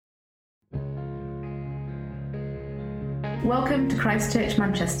Welcome to Christchurch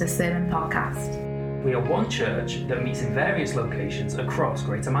Manchester Sermon Podcast. We are one church that meets in various locations across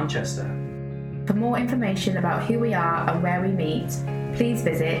Greater Manchester. For more information about who we are and where we meet, please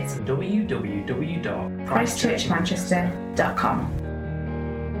visit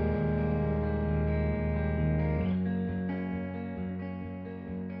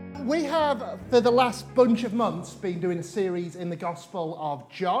www.christchurchmanchester.com. We have, for the last bunch of months, been doing a series in the Gospel of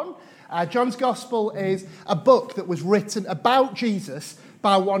John. John's Gospel is a book that was written about Jesus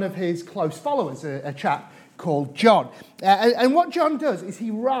by one of his close followers, a chap called John. And what John does is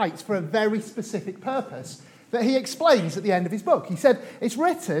he writes for a very specific purpose that he explains at the end of his book. He said, it's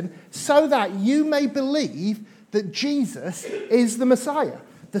written so that you may believe that Jesus is the Messiah,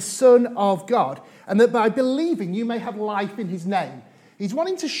 the Son of God, and that by believing you may have life in his name. He's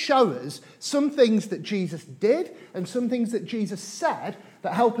wanting to show us some things that Jesus did and some things that Jesus said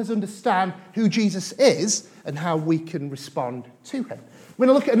that help us understand who Jesus is and how we can respond to him. We're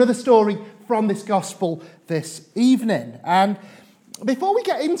going to look at another story from this gospel this evening. And before we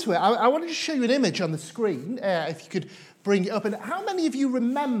get into it, I wanted to show you an image on the screen, if you could bring it up. And how many of you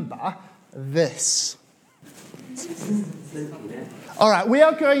remember this? All right, we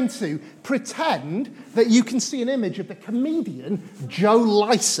are going to pretend that you can see an image of the comedian Joe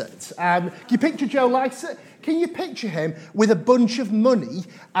Lycett. Can you picture Joe Lycett? Can you picture him with a bunch of money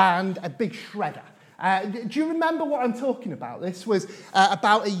and a big shredder? Do you remember what I'm talking about? This was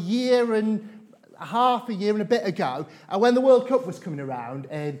about a year and a bit ago, when the World Cup was coming around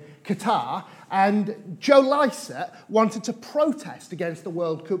in Qatar, and Joe Lycett wanted to protest against the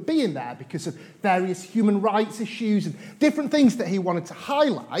World Cup being there because of various human rights issues and different things that he wanted to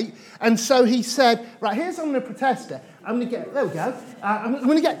highlight. And so he said, right, here's how I'm going to protest it. I'm going to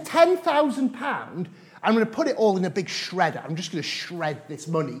get £10,000. I'm going to put it all in a big shredder. I'm just going to shred this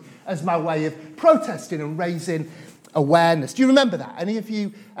money as my way of protesting and raising awareness. Do you remember that? Any of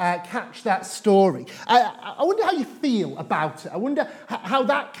you catch that story? I wonder how you feel about it. I wonder how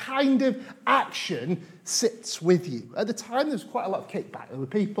that kind of action sits with you. At the time, there was quite a lot of kickback. There were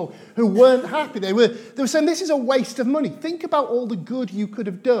people who weren't happy. They were saying, this is a waste of money. Think about all the good you could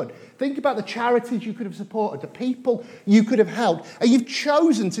have done. Think about the charities you could have supported, the people you could have helped. And you've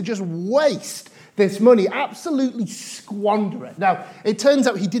chosen to just waste this money, absolutely squander it. Now, it turns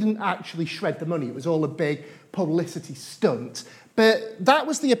out he didn't actually shred the money. It was all a big publicity stunt. But that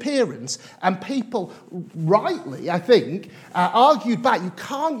was the appearance, and people, rightly, I think, argued back, you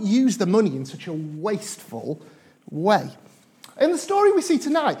can't use the money in such a wasteful way. In the story we see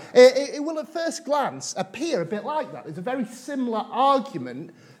tonight, it will at first glance appear a bit like that. There's a very similar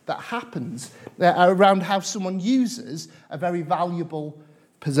argument that happens around how someone uses a very valuable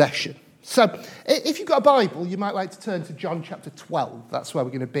possession. So, if you've got a Bible, you might like to turn to John chapter 12. That's where we're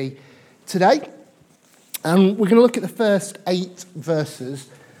going to be today. And we're going to look at the first 8 verses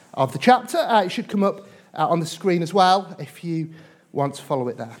of the chapter. It should come up on the screen as well, if you want to follow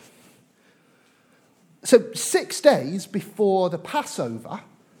it there. So, 6 days before the Passover,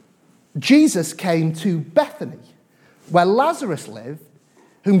 Jesus came to Bethany, where Lazarus lived,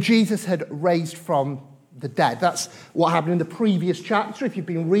 whom Jesus had raised from the dead. That's what happened in the previous chapter. If you've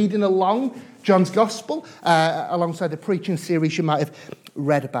been reading along John's Gospel, alongside the preaching series, you might have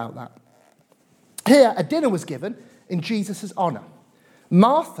read about that. Here, a dinner was given in Jesus' honour.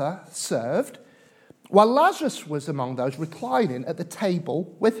 Martha served, while Lazarus was among those reclining at the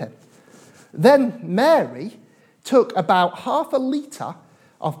table with him. Then Mary took about 1/2 litre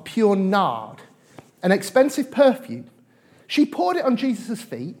of pure nard, an expensive perfume. She poured it on Jesus'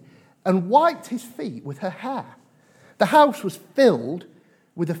 feet and wiped his feet with her hair. The house was filled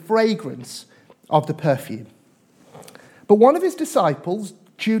with the fragrance of the perfume. But one of his disciples,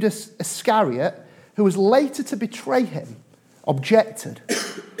 Judas Iscariot, who was later to betray him, objected.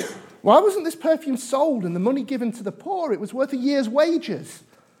 Why wasn't this perfume sold and the money given to the poor? It was worth a year's wages.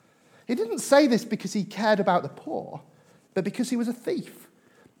 He didn't say this because he cared about the poor, but because he was a thief.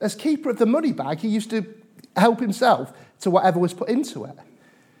 As keeper of the money bag, he used to help himself to whatever was put into it.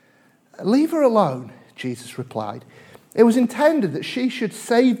 Leave her alone, Jesus replied. It was intended that she should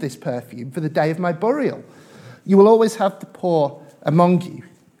save this perfume for the day of my burial. You will always have the poor among you,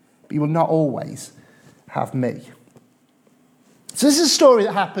 but you will not always have me. So this is a story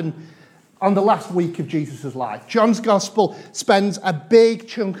that happened on the last week of Jesus' life. John's Gospel spends a big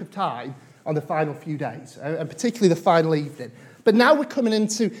chunk of time on the final few days, and particularly the final evening. But now we're coming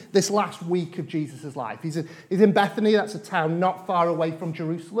into this last week of Jesus' life. He's in Bethany. That's a town not far away from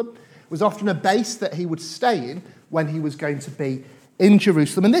Jerusalem. It was often a base that he would stay in when he was going to be in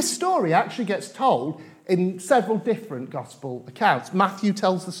Jerusalem. And this story actually gets told in several different gospel accounts. Matthew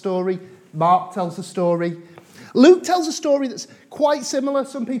tells the story, Mark tells the story. Luke tells a story that's quite similar.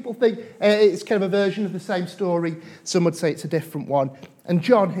 Some people think it's kind of a version of the same story. Some would say it's a different one. And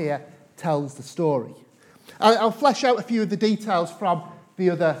John here tells the story. I'll flesh out a few of the details from the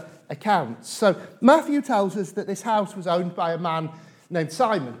other accounts. So Matthew tells us that this house was owned by a man named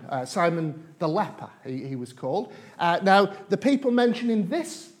Simon, Simon the leper, he was called. Now, the people mentioned in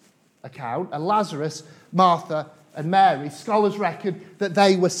this account are Lazarus, Martha, and Mary. Scholars reckon that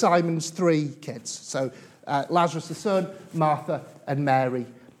they were Simon's 3 kids. So Lazarus the son, Martha, and Mary,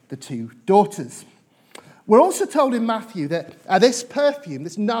 the 2 daughters. We're also told in Matthew that this perfume,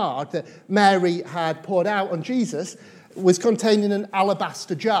 this nard that Mary had poured out on Jesus, was contained in an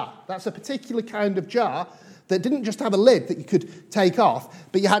alabaster jar. That's a particular kind of jar that didn't just have a lid that you could take off,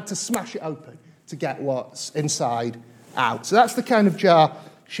 but you had to smash it open to get what's inside out. So that's the kind of jar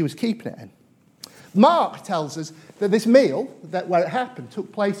she was keeping it in. Mark tells us that this meal, where it happened,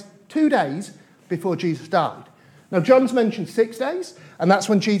 took place 2 days before Jesus died. Now, John's mentioned 6 days, and that's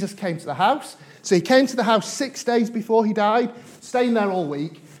when Jesus came to the house. So he came to the house 6 days before he died, staying there all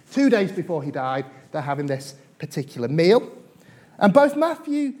week. 2 days before he died, they're having this particular meal. And both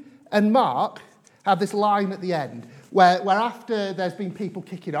Matthew and Mark have this line at the end where after there's been people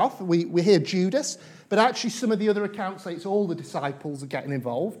kicking off, we hear Judas, but actually some of the other accounts say it's all the disciples are getting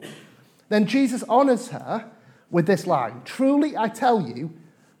involved. Then Jesus honours her with this line, "Truly I tell you,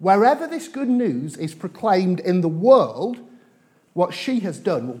 wherever this good news is proclaimed in the world, what she has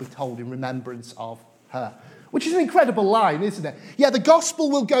done will be told in remembrance of her." Which is an incredible line, isn't it? Yeah, the gospel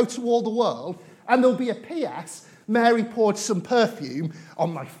will go to all the world, and there'll be a PS, Mary poured some perfume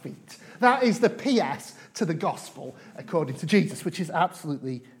on my feet. That is the PS to the gospel, according to Jesus, which is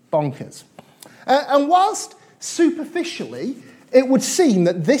absolutely bonkers. And whilst superficially it would seem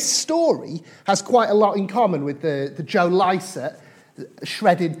that this story has quite a lot in common with the Joe Lycett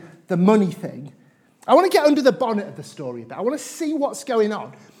shredding the money thing, I want to get under the bonnet of the story a bit. I want to see what's going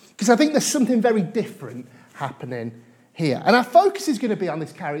on, because I think there's something very different happening here. And our focus is going to be on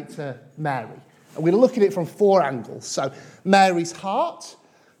this character, Mary. And we're going to look at it from 4 angles. So Mary's heart,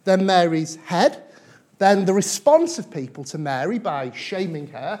 then Mary's head, then the response of people to Mary by shaming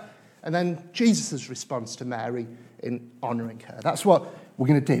her, and then Jesus' response to Mary in honouring her. That's what we're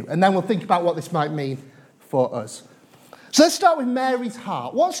going to do. And then we'll think about what this might mean for us. So let's start with Mary's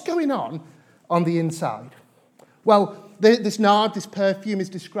heart. What's going on the inside? Well, this nard, this perfume, is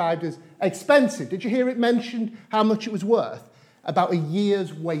described as expensive. Did you hear it mentioned how much it was worth? About a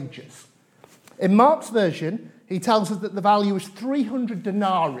year's wages. In Mark's version, he tells us that the value was 300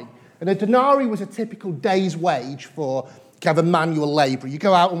 denarii. And a denarii was a typical day's wage for kind of a manual labourer. You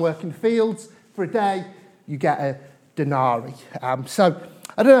go out and work in the fields for a day, you get a denarii. So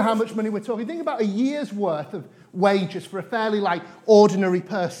I don't know how much money we're talking. Think about a year's worth of wages for a fairly ordinary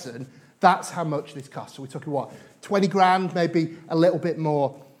person. That's how much this costs. So we're talking, 20 grand, maybe a little bit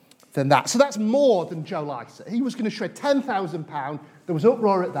more than that. So that's more than Joe Lycett. He was going to shred £10,000. There was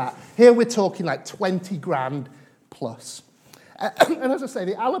uproar at that. Here we're talking 20 grand plus. And as I say,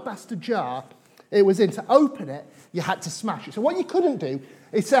 the alabaster jar it was in, to open it, you had to smash it. So what you couldn't do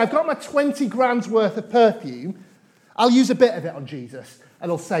is say, I've got my 20 grand's worth of perfume, I'll use a bit of it on Jesus,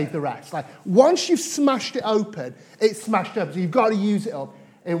 and I'll save the rest. Once you've smashed it open, it's smashed up. So you've got to use it up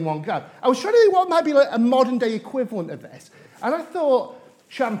in one go. I was trying to think what might be a modern-day equivalent of this. And I thought,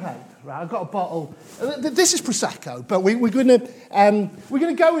 champagne, right? I've got a bottle. This is Prosecco, but we're going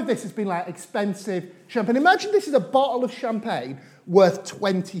to go with this as being expensive champagne. Imagine this is a bottle of champagne worth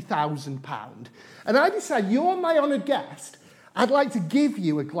 £20,000. And I decide, you're my honoured guest, I'd like to give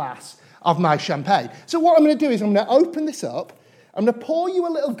you a glass of my champagne. So what I'm going to do is I'm going to open this up, I'm going to pour you a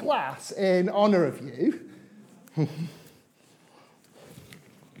little glass in honour of you.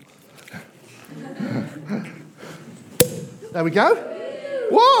 There we go.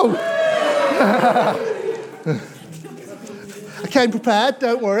 Whoa! I came prepared,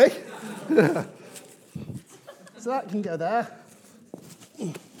 don't worry. So that can go there.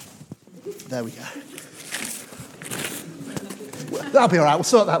 There we go. That'll be all right, we'll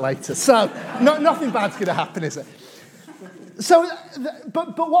sort that later. So, nothing bad's going to happen, is it? So,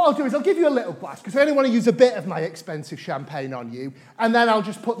 but what I'll do is I'll give you a little glass, because I only want to use a bit of my expensive champagne on you, and then I'll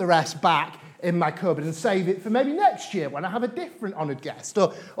just put the rest back in my cupboard and save it for maybe next year when I have a different honoured guest.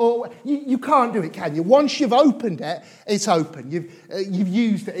 Or you can't do it, can you? Once you've opened it, it's open. You've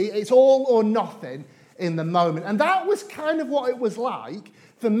used it. It's all or nothing in the moment. And that was kind of what it was like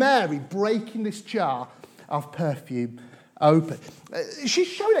for Mary breaking this jar of perfume open. She's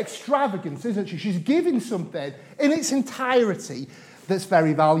showing extravagance, isn't she? She's giving something in its entirety that's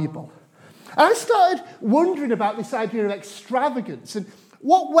very valuable. And I started wondering about this idea of extravagance and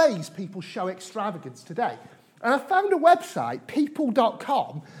what ways people show extravagance today. And I found a website,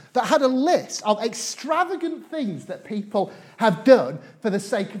 people.com, that had a list of extravagant things that people have done for the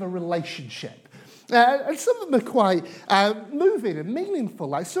sake of a relationship. And some of them are quite moving and meaningful.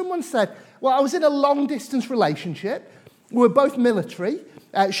 Like someone said, well, I was in a long-distance relationship. We were both military.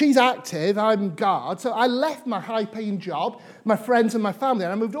 She's active, I'm guard. So I left my high-paying job, my friends and my family,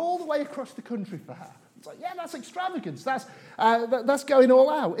 and I moved all the way across the country for her. It's like, yeah, that's extravagance. That's going all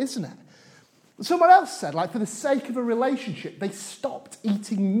out, isn't it? Someone else said, like, for the sake of a relationship, they stopped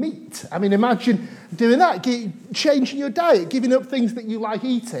eating meat. I mean, imagine doing that, changing your diet, giving up things that you like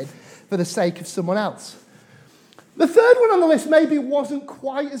eating for the sake of someone else. The third one on the list maybe wasn't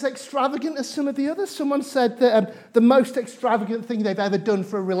quite as extravagant as some of the others. Someone said that the most extravagant thing they've ever done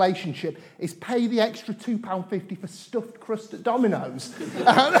for a relationship is pay the extra £2.50 for stuffed crust at Domino's.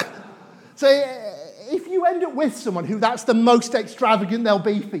 So if you end up with someone who that's the most extravagant they'll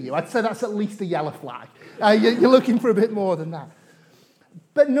be for you, I'd say that's at least a yellow flag. You're looking for a bit more than that.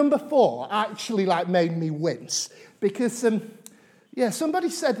 But number 4 actually made me wince because somebody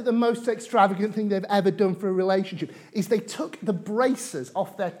said that the most extravagant thing they've ever done for a relationship is they took the braces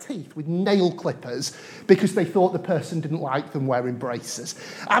off their teeth with nail clippers because they thought the person didn't like them wearing braces.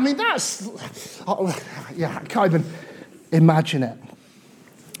 I mean, I can't even imagine it.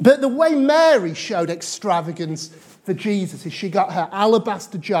 But the way Mary showed extravagance for Jesus is she got her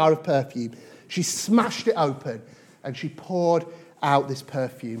alabaster jar of perfume, she smashed it open, and she poured out this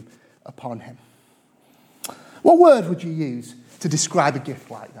perfume upon him. What word would you use to describe a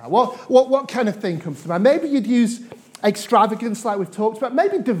gift like that? What kind of thing comes to mind? Maybe you'd use extravagance like we've talked about.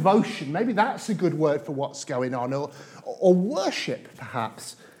 Maybe devotion. Maybe that's a good word for what's going on. Or worship,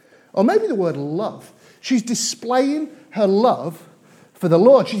 perhaps. Or maybe the word love. She's displaying her love for the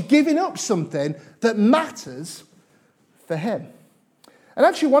Lord. She's giving up something that matters for him. And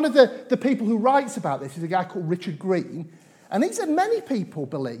actually, one of the people who writes about this is a guy called Richard Green. And he said many people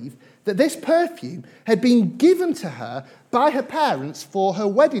believe that this perfume had been given to her by her parents for her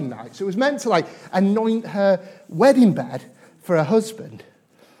wedding night. So it was meant to anoint her wedding bed for her husband.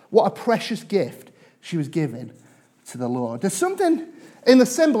 What a precious gift she was giving to the Lord. There's something in the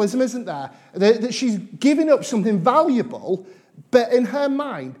symbolism, isn't there, that she's giving up something valuable, but in her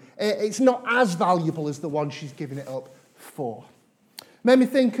mind, it's not as valuable as the one she's giving it up for. Made me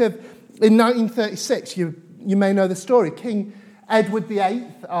think of, in 1936, you may know the story, King Edward VIII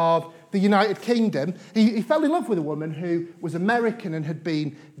of the United Kingdom, he fell in love with a woman who was American and had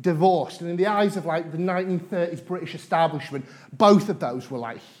been divorced. And in the eyes of the 1930s British establishment, both of those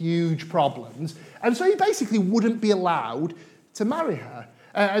were huge problems. And so he basically wouldn't be allowed to marry her.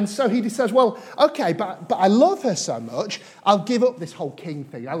 And so he says, well, okay, but I love her so much, I'll give up this whole king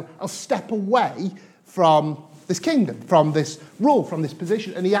thing. I'll step away from this kingdom, from this rule, from this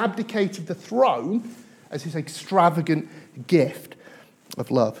position. And he abdicated the throne as his extravagant gift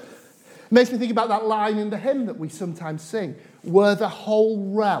of love. It makes me think about that line in the hymn that we sometimes sing, were the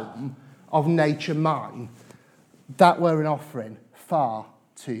whole realm of nature mine, that were an offering far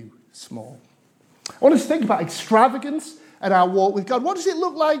too small. I want us to think about extravagance and our walk with God. What does it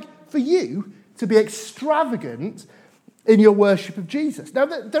look like for you to be extravagant in your worship of Jesus? Now,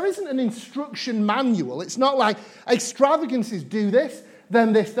 there isn't an instruction manual. It's not like extravagance is do this,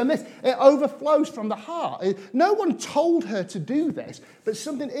 then this, then this. It overflows from the heart. No one told her to do this, but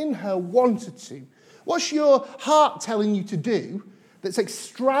something in her wanted to. What's your heart telling you to do that's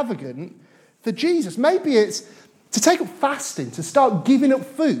extravagant for Jesus? Maybe it's to take up fasting, to start giving up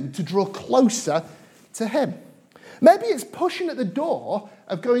food, to draw closer to him. Maybe it's pushing at the door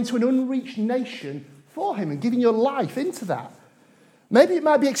of going to an unreached nation for him and giving your life into that. Maybe it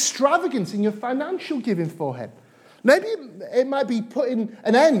might be extravagance in your financial giving for him. Maybe it might be putting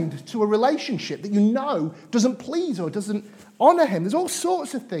an end to a relationship that you know doesn't please or doesn't honour him. There's all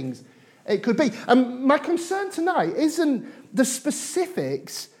sorts of things it could be. And my concern tonight isn't the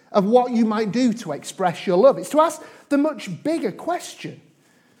specifics of what you might do to express your love. It's to ask the much bigger question.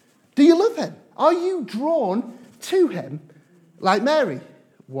 Do you love him? Are you drawn to him like Mary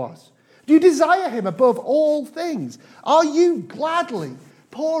was? Do you desire him above all things? Are you gladly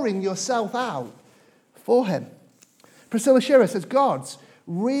pouring yourself out for him? Priscilla Shearer says God's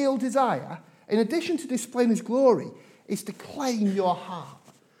real desire, in addition to displaying his glory, is to claim your heart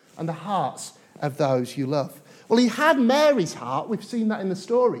and the hearts of those you love. Well, he had Mary's heart. We've seen that in the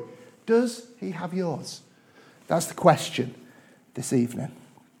story. Does he have yours? That's the question this evening.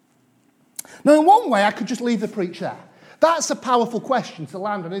 Now, in one way, I could just leave the preach there. That's a powerful question to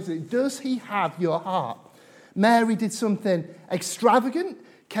land on, isn't it? Does he have your heart? Mary did something extravagant,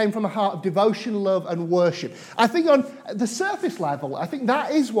 came from a heart of devotion, love, and worship. I think on the surface level, I think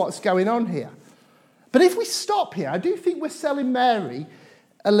that is what's going on here. But if we stop here, I do think we're selling Mary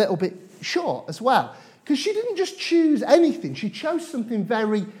a little bit short as well. Because she didn't just choose anything. She chose something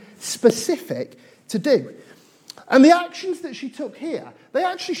very specific to do. And the actions that she took here, they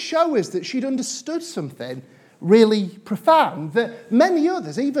actually show us that she'd understood something really profound that many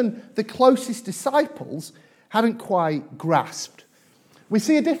others, even the closest disciples, hadn't quite grasped. We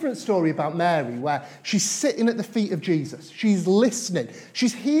see a different story about Mary where she's sitting at the feet of Jesus. She's listening.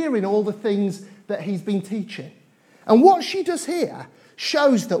 She's hearing all the things that he's been teaching. And what she does here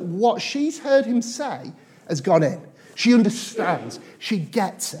shows that what she's heard him say has gone in. She understands. She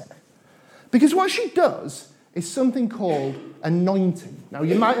gets it. Because what she does is something called anointing. Now,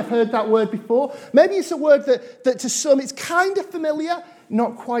 you might have heard that word before. Maybe it's a word that to some it's kind of familiar,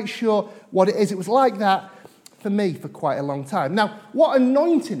 not quite sure what it is. It was like that for me for quite a long time. Now, what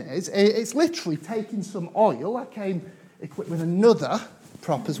anointing is, it's literally taking some oil. I came equipped with another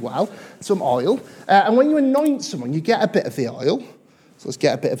prop as well, some oil. And when you anoint someone, you get a bit of the oil. So let's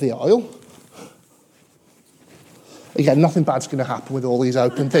get a bit of the oil. Again, nothing bad's going to happen with all these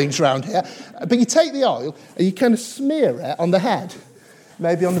open things around here. But you take the oil and you kind of smear it on the head.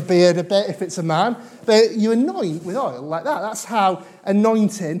 Maybe on the beard a bit if it's a man. But you anoint with oil like that. That's how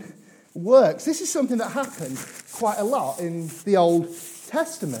anointing works. This is something that happened quite a lot in the Old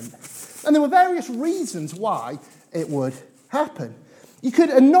Testament. And there were various reasons why it would happen. You could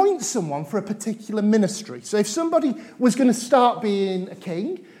anoint someone for a particular ministry. So if somebody was going to start being a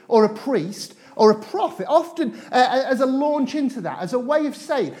king or a priest or a prophet, often as a launch into that, as a way of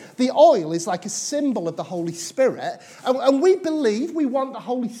saying the oil is like a symbol of the Holy Spirit. And we believe we want the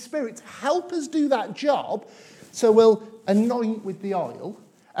Holy Spirit to help us do that job. So we'll anoint with the oil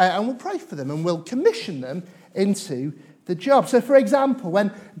and we'll pray for them and we'll commission them into the job. So, for example,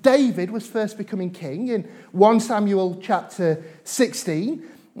 when David was first becoming king in 1 Samuel chapter 16,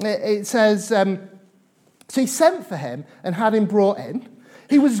 it says, so he sent for him and had him brought in.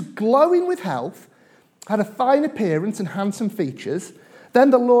 He was glowing with health, had a fine appearance and handsome features. Then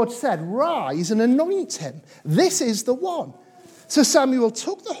the Lord said, rise and anoint him. This is the one. So Samuel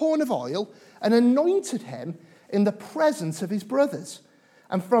took the horn of oil and anointed him in the presence of his brothers.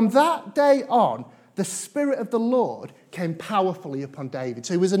 And from that day on, the Spirit of the Lord came powerfully upon David.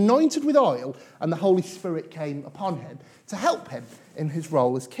 So he was anointed with oil and the Holy Spirit came upon him to help him in his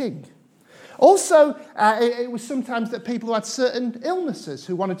role as king. Also, it was sometimes that people who had certain illnesses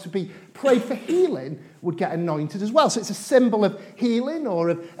who wanted to be prayed for healing would get anointed as well. So it's a symbol of healing or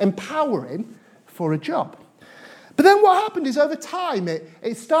of empowering for a job. But then what happened is over time,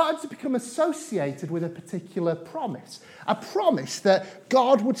 it started to become associated with a particular promise. A promise that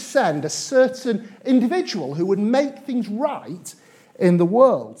God would send a certain individual who would make things right in the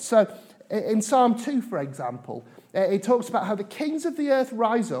world. So in Psalm 2, for example, it talks about how the kings of the earth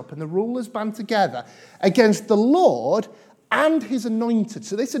rise up and the rulers band together against the Lord and his anointed.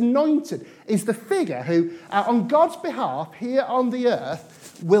 So this anointed is the figure who, on God's behalf, here on the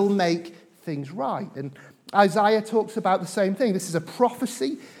earth, will make things right. And Isaiah talks about the same thing. This is a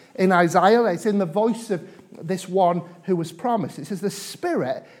prophecy in Isaiah. It's in the voice of this one who was promised. It says, the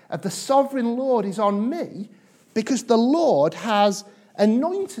Spirit of the sovereign Lord is on me because the Lord has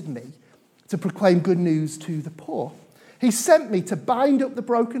anointed me to proclaim good news to the poor. He sent me to bind up the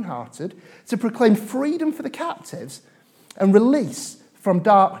brokenhearted, to proclaim freedom for the captives and release from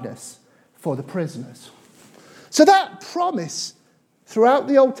darkness for the prisoners. So that promise throughout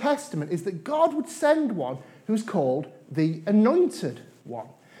the Old Testament is that God would send one who's called the Anointed One.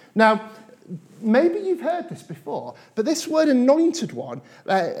 Now, maybe you've heard this before, but this word anointed one,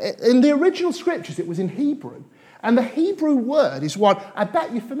 in the original scriptures, it was in Hebrew. And the Hebrew word is one, I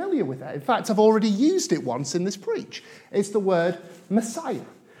bet you're familiar with it. In fact, I've already used it once in this preach. It's the word Messiah.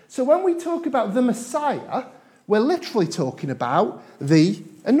 So when we talk about the Messiah, we're literally talking about the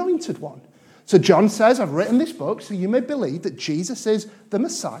Anointed One. So John says, I've written this book so you may believe that Jesus is the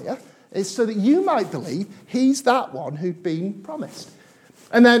Messiah. It's so that you might believe he's that one who'd been promised.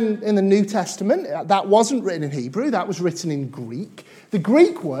 And then in the New Testament, that wasn't written in Hebrew, that was written in Greek. The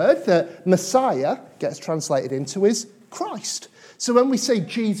Greek word that Messiah gets translated into is Christ. So when we say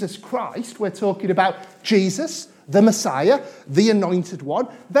Jesus Christ, we're talking about Jesus, the Messiah, the Anointed One.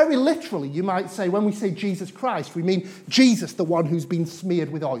 Very literally, you might say, when we say Jesus Christ, we mean Jesus, the one who's been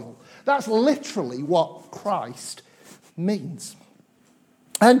smeared with oil. That's literally what Christ means.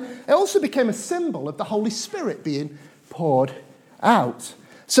 And it also became a symbol of the Holy Spirit being poured out.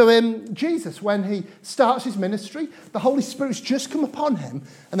 So Jesus, when he starts his ministry, the Holy Spirit's just come upon him,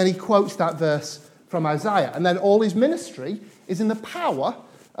 and then he quotes that verse from Isaiah. And then all his ministry is in the power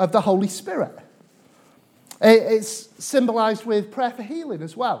of the Holy Spirit. It's symbolized with prayer for healing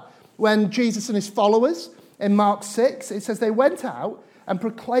as well. when Jesus and his followers, in Mark 6, it says they went out and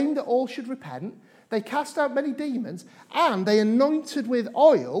proclaimed that all should repent. They cast out many demons, and they anointed with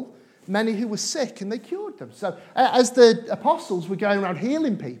oil many who were sick, and they cured them. So as the apostles were going around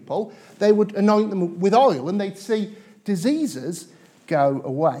healing people, they would anoint them with oil, and they'd see diseases go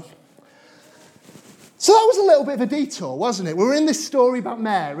away. So that was a little bit of a detour, wasn't it? We were in this story about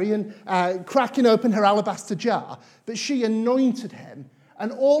Mary and cracking open her alabaster jar, but she anointed him.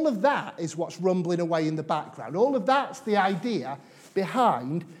 And all of that is what's rumbling away in the background. All of that's the idea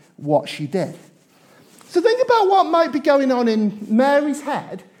behind what she did. So think about what might be going on in Mary's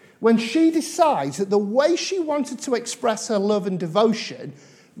head when she decides that the way she wanted to express her love and devotion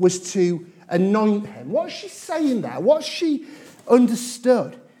was to anoint him. What's she saying there? What's she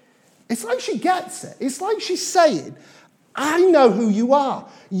understood? It's like she gets it. It's like she's saying, I know who you are.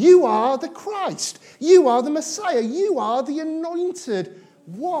 You are the Christ. You are the Messiah. You are the anointed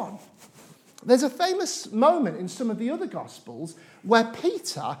one. There's a famous moment in some of the other Gospels where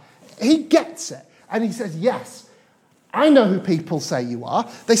Peter, he gets it. And he says, yes, I know who people say you are.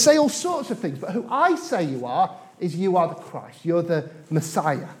 They say all sorts of things, but who I say you are is you are the Christ. You're the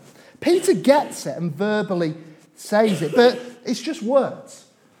Messiah. Peter gets it and verbally says it, but it's just words.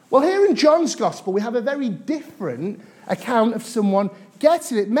 Well, here in John's Gospel, we have a very different account of someone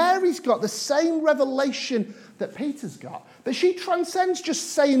getting it. Mary's got the same revelation that Peter's got, but she transcends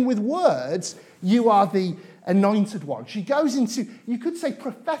just saying with words, you are the anointed one. She goes into, you could say,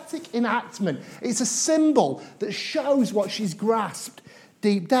 prophetic enactment. It's a symbol that shows what she's grasped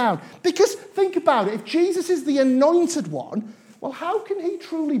deep down. Because think about it, if Jesus is the anointed one, well, how can he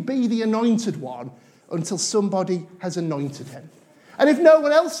truly be the anointed one until somebody has anointed him? And if no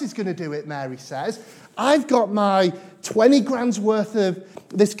one else is going to do it, Mary says, I've got my 20 grand's worth of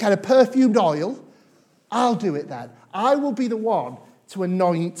this kind of perfumed oil. I'll do it then. I will be the one to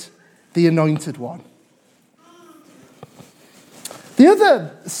anoint the anointed one. The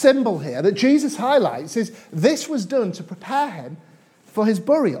other symbol here that Jesus highlights is this was done to prepare him for his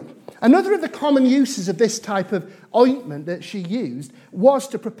burial. Another of the common uses of this type of ointment that she used was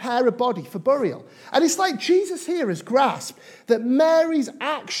to prepare a body for burial. And it's like Jesus here has grasped that Mary's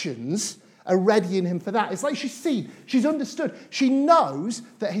actions are readying him for that. It's like she's seen, she's understood, she knows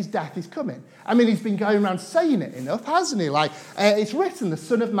that his death is coming. I mean, he's been going around saying it enough, hasn't he? Like, it's written, the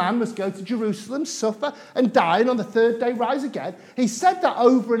Son of Man must go to Jerusalem, suffer and die, and on the third day rise again. He said that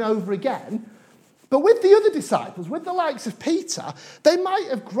over and over again. But with the other disciples, with the likes of Peter, they might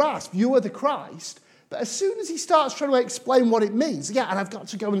have grasped, you are the Christ. But as soon as he starts trying to explain what it means, yeah, and I've got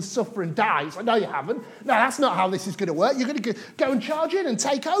to go and suffer and die. It's like, no, you haven't. No, that's not how this is going to work. You're going to go and charge in and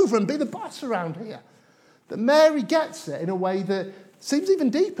take over and be the boss around here. But Mary gets it in a way that seems even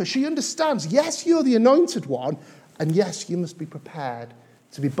deeper. She understands, yes, you're the anointed one, and yes, you must be prepared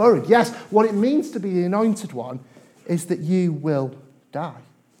to be buried. Yes, what it means to be the anointed one is that you will die.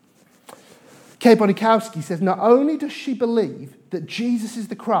 Kay Bonikowski says, not only does she believe that Jesus is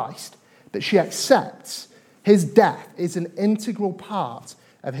the Christ, but she accepts his death is an integral part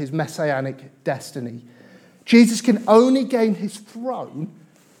of his messianic destiny. Jesus can only gain his throne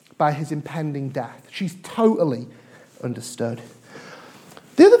by his impending death. She's totally understood.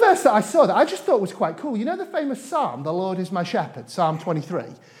 The other verse that I saw that I just thought was quite cool, you know the famous psalm, the Lord is my shepherd, Psalm 23?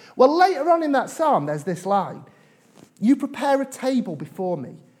 Well, later on in that psalm, there's this line, you prepare a table before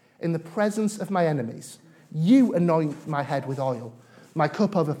me in the presence of my enemies. You anoint my head with oil. My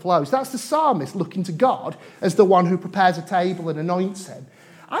cup overflows. That's the psalmist looking to God as the one who prepares a table and anoints him.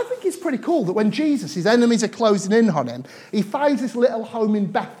 I think it's pretty cool that when Jesus, his enemies are closing in on him, he finds this little home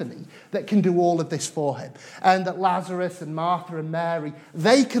in Bethany that can do all of this for him. And that Lazarus and Martha and Mary,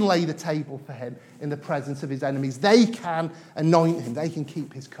 they can lay the table for him in the presence of his enemies. They can anoint him. They can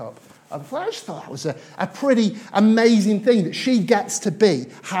keep his cup overflowing. I just thought that was a pretty amazing thing that she gets to be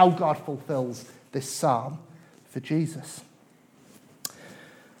how God fulfills this psalm for Jesus.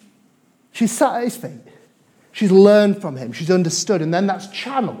 She's sat at his feet. She's learned from him. She's understood. And then that's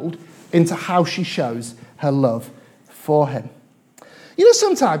channeled into how she shows her love for him. You know,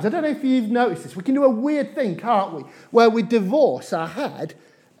 sometimes, I don't know if you've noticed this, we can do a weird thing, can't we? Where we divorce our head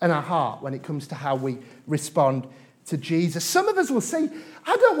and our heart when it comes to how we respond to Jesus. Some of us will say,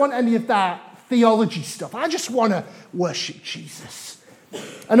 I don't want any of that theology stuff. I just want to worship Jesus.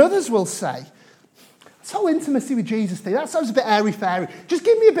 And others will say, this whole intimacy with Jesus thing, that sounds a bit airy-fairy. Just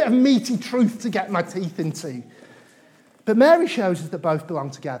give me a bit of meaty truth to get my teeth into. But Mary shows us that both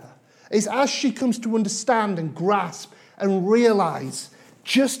belong together. It's as she comes to understand and grasp and realise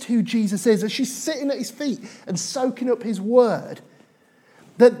just who Jesus is, as she's sitting at his feet and soaking up his word,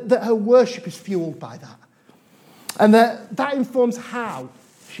 that her worship is fueled by that. And that informs how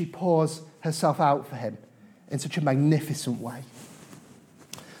she pours herself out for him in such a magnificent way.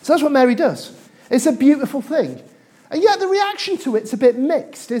 So that's what Mary does. It's a beautiful thing. And yet the reaction to it's a bit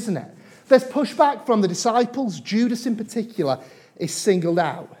mixed, isn't it? There's pushback from the disciples. Judas in particular is singled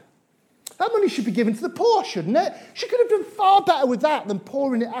out. That money should be given to the poor, shouldn't it? She could have done far better with that than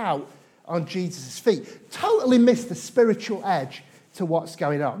pouring it out on Jesus' feet. Totally missed the spiritual edge to what's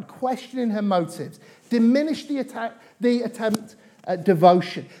going on. Questioning her motives. Diminished the attempt at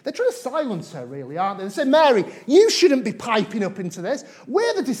devotion. They're trying to silence her, really, aren't they? They say, Mary, you shouldn't be piping up into this.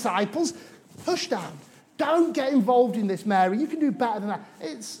 We're the disciples. Hush down. Don't get involved in this, Mary. You can do better than that.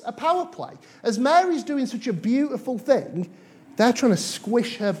 It's a power play. As Mary's doing such a beautiful thing, they're trying to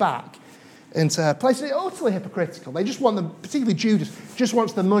squish her back into her place. It's utterly hypocritical. They just want them, particularly Judas, just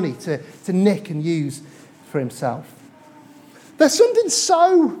wants the money to nick and use for himself. There's something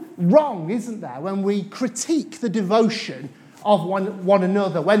so wrong, isn't there, when we critique the devotion of one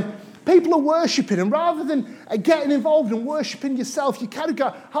another, when people are worshipping, and rather than getting involved and worshipping yourself, you kind of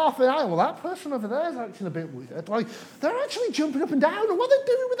go half an eye, well, that person over there is acting a bit weird. Like, they're actually jumping up and down, and what are they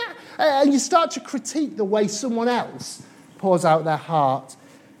doing with that? And you start to critique the way someone else pours out their heart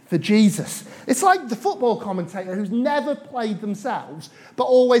for Jesus. It's like the football commentator who's never played themselves, but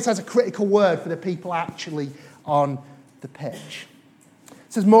always has a critical word for the people actually on the pitch.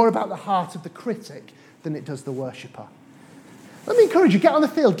 It says more about the heart of the critic than it does the worshipper. Let me encourage you, get on the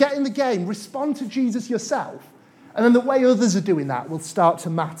field, get in the game, respond to Jesus yourself, and then the way others are doing that will start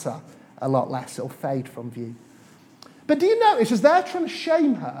to matter a lot less. It'll fade from view. But do you notice, as they're trying to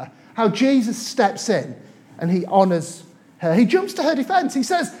shame her, how Jesus steps in and he honours her? He jumps to her defence. He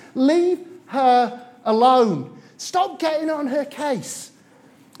says, leave her alone. Stop getting on her case.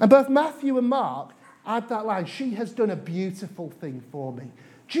 And both Matthew and Mark add that line, she has done a beautiful thing for me.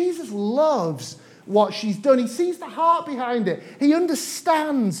 Jesus loves what she's done. He sees the heart behind it. He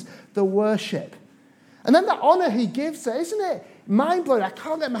understands the worship. And then the honour he gives her, isn't it mind-blowing? I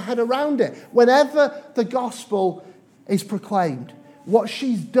can't get my head around it. Whenever the gospel is proclaimed, what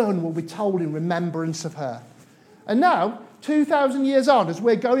she's done will be told in remembrance of her. And now, 2,000 years on, as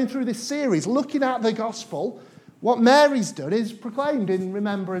we're going through this series, looking at the gospel, what Mary's done is proclaimed in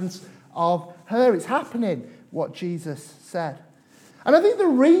remembrance of her. It's happening, what Jesus said. And I think the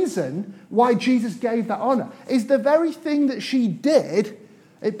reason why Jesus gave that honour is the very thing that she did,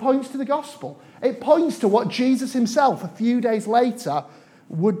 it points to the gospel. It points to what Jesus himself, a few days later,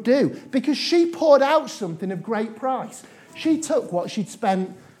 would do. Because she poured out something of great price. She took what she'd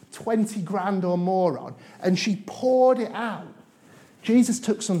spent 20 grand or more on, and she poured it out. Jesus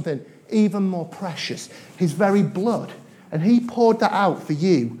took something even more precious, his very blood, and he poured that out for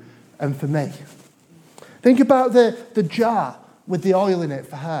you and for me. Think about the jar with the oil in it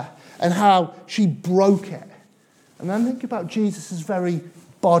for her and how she broke it. And then think about Jesus' very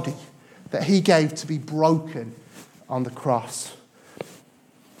body that he gave to be broken on the cross.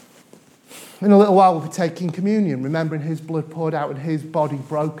 In a little while, we'll be taking communion, remembering his blood poured out and his body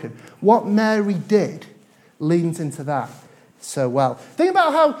broken. What Mary did leans into that so well. Think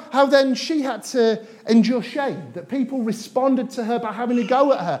about how then she had to endure shame, that people responded to her by having a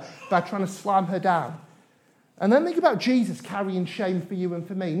go at her, by trying to slam her down. And then think about Jesus carrying shame for you and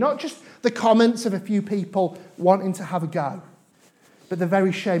for me. Not just the comments of a few people wanting to have a go, but the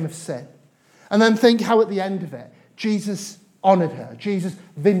very shame of sin. And then think how at the end of it, Jesus honoured her. Jesus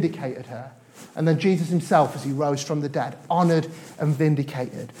vindicated her. And then Jesus himself, as he rose from the dead, honoured and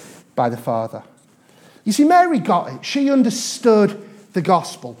vindicated by the Father. You see, Mary got it. She understood the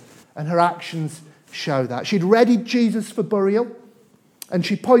gospel, and her actions show that. She'd readied Jesus for burial, and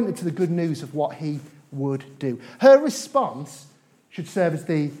she pointed to the good news of what he would do. Her response should serve as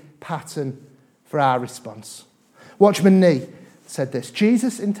the pattern for our response. Watchman Nee said this: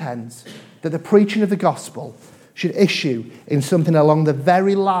 Jesus intends that the preaching of the gospel should issue in something along the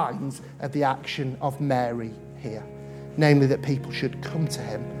very lines of the action of Mary here. Namely, that people should come to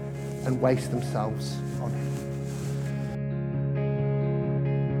him and waste themselves on him.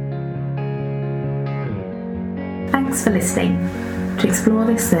 Thanks for listening. To explore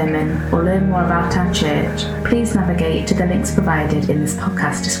this sermon or learn more about our church, please navigate to the links provided in this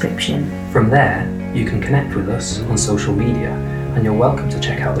podcast description. From there, you can connect with us on social media, and you're welcome to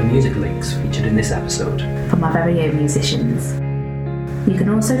check out the music links featured in this episode from our very own musicians. You can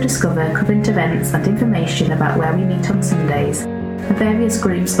also discover current events and information about where we meet on Sundays and various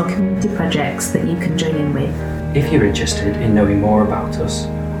groups or community projects that you can join in with. If you're interested in knowing more about us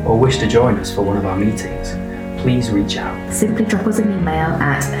or wish to join us for one of our meetings, please reach out. Simply drop us an email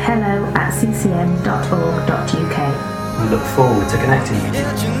at hello@ccm.org.uk. We look forward to connecting with you. You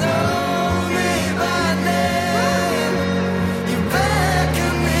know me by name, you're back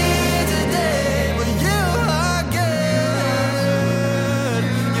in me.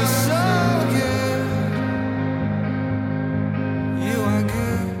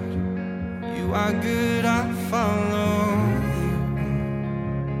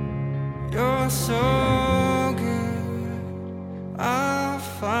 so good, I'll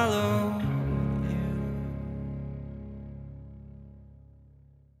follow.